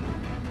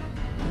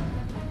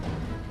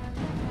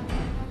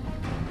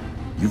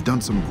 You've done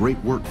some great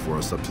work for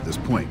us up to this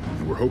point,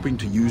 and we're hoping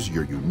to use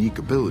your unique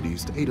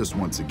abilities to aid us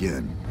once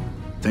again.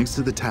 Thanks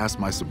to the task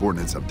my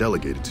subordinates have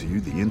delegated to you,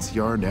 the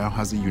NCR now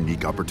has a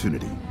unique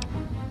opportunity.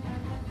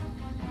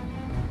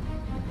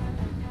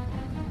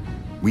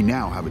 We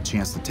now have a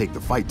chance to take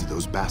the fight to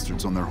those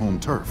bastards on their home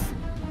turf.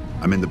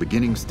 I'm in the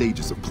beginning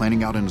stages of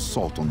planning out an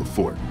assault on the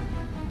fort.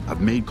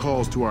 I've made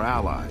calls to our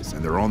allies,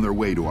 and they're on their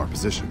way to our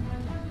position.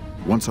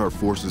 Once our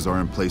forces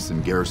are in place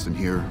in garrison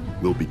here,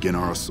 we'll begin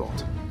our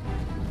assault.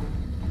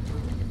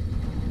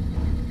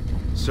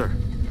 Sir,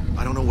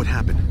 I don't know what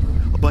happened.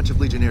 A bunch of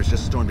Legionnaires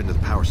just stormed into the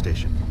power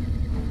station.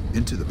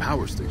 Into the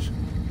power station?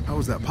 How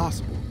is that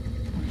possible?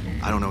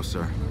 I don't know,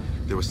 sir.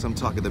 There was some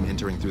talk of them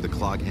entering through the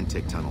clog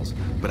intake tunnels,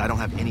 but I don't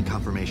have any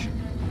confirmation.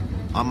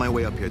 On my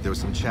way up here, there was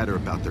some chatter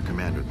about their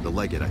commander, the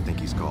Legate, I think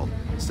he's called,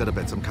 set up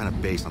at some kind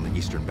of base on the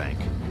eastern bank.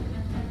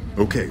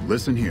 Okay,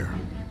 listen here.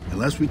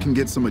 Unless we can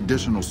get some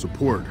additional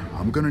support,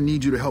 I'm gonna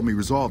need you to help me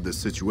resolve this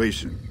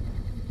situation.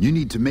 You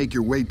need to make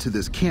your way to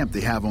this camp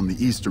they have on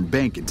the eastern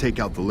bank and take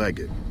out the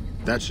Legate.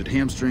 That should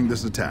hamstring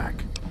this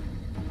attack.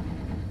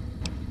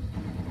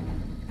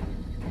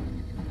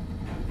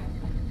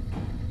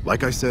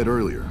 Like I said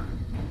earlier,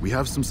 we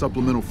have some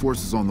supplemental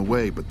forces on the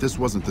way, but this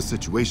wasn't the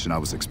situation I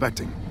was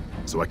expecting.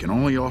 So I can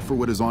only offer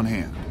what is on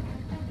hand.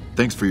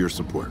 Thanks for your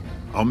support.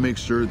 I'll make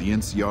sure the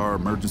NCR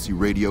emergency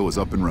radio is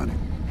up and running.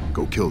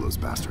 Go kill those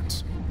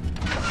bastards.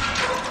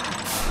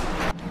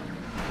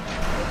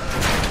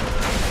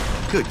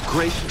 Good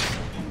gracious.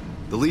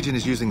 The Legion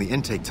is using the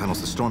intake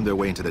tunnels to storm their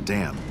way into the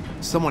dam.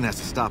 Someone has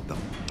to stop them.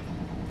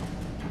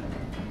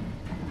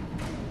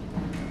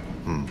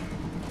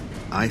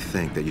 I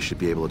think that you should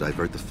be able to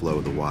divert the flow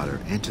of the water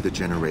into the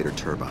generator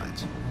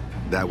turbines.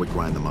 That would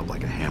grind them up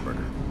like a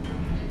hamburger.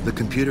 The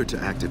computer to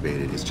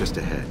activate it is just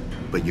ahead,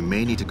 but you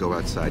may need to go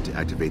outside to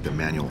activate the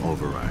manual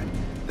override.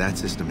 That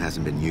system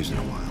hasn't been used in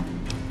a while.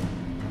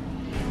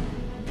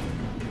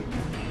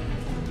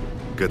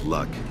 Good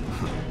luck.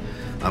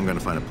 I'm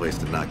gonna find a place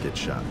to not get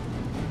shot.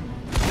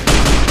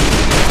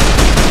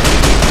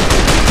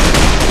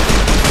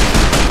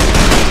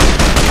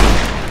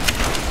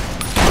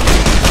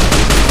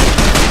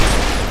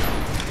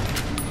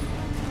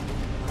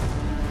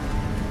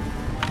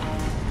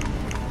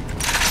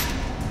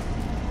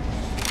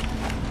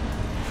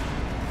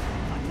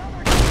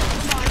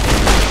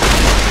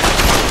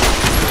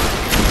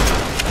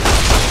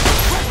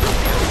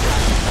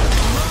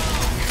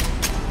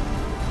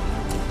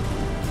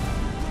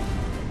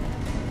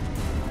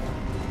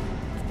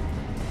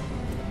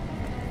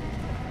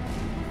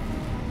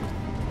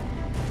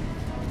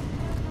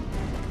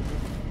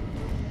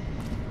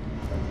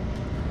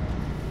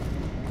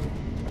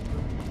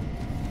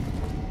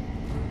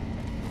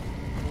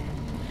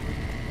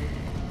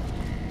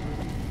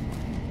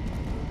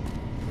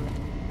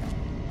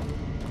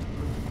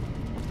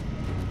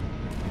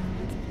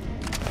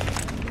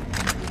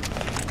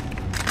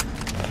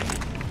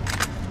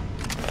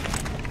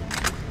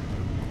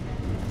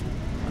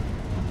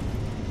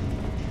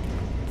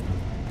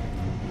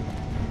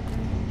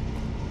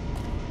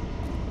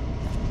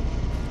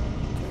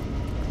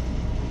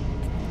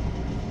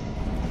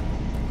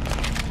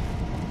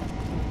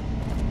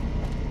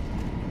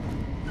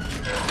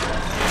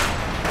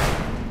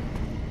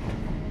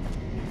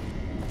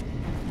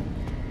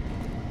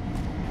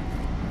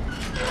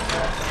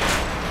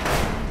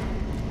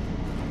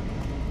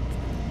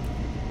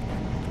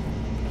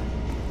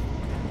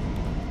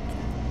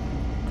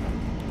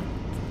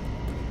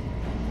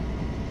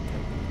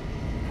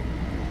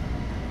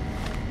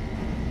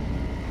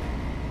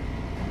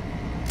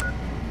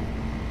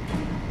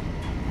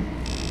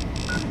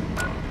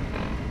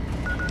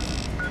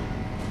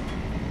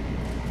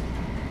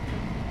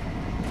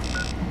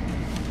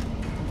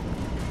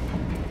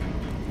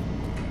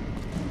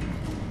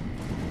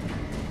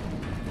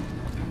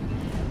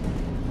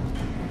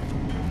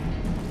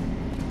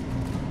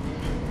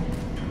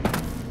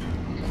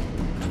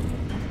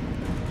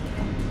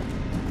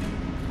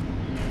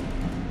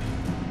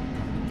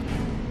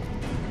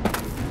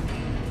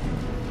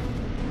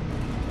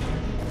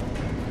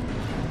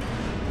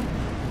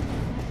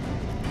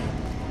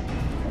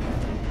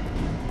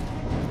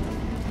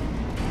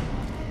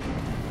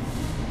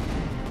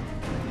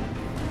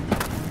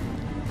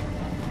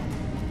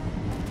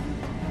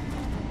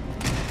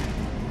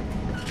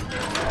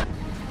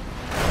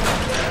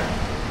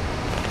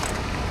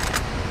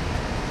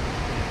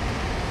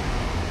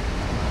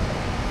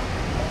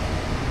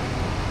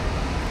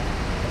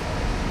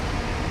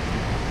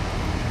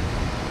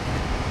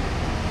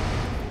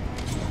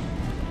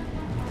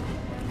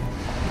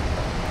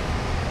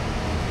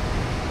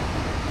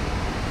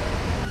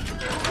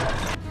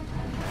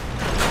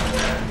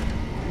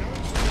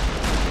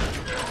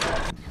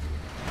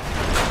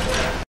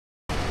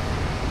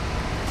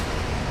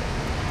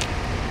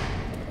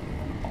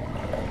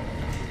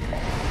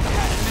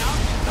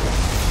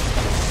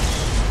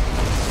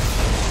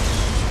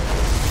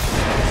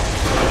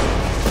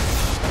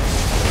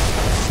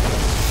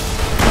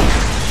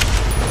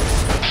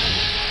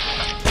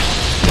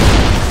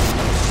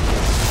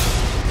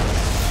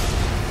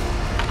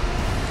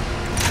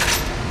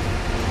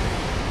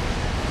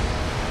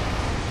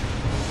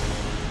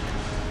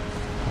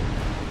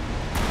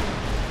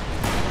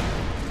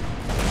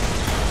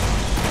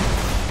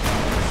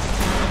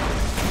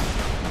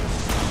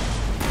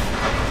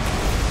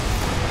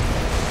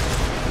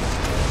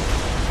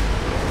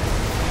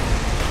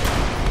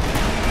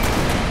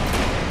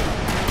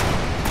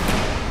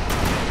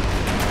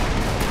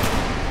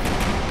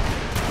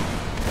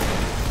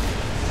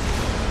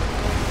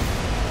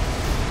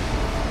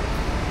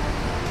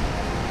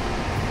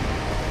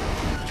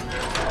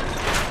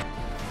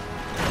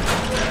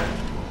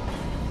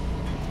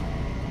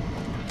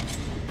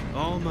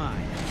 All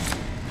mine.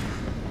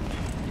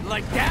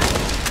 Like that?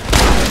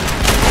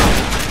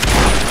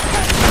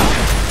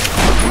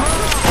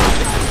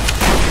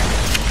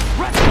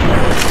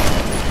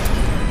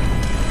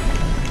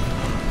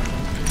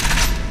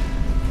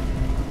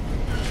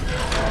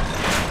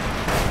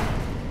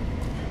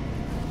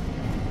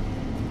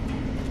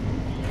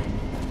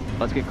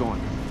 Let's get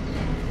going.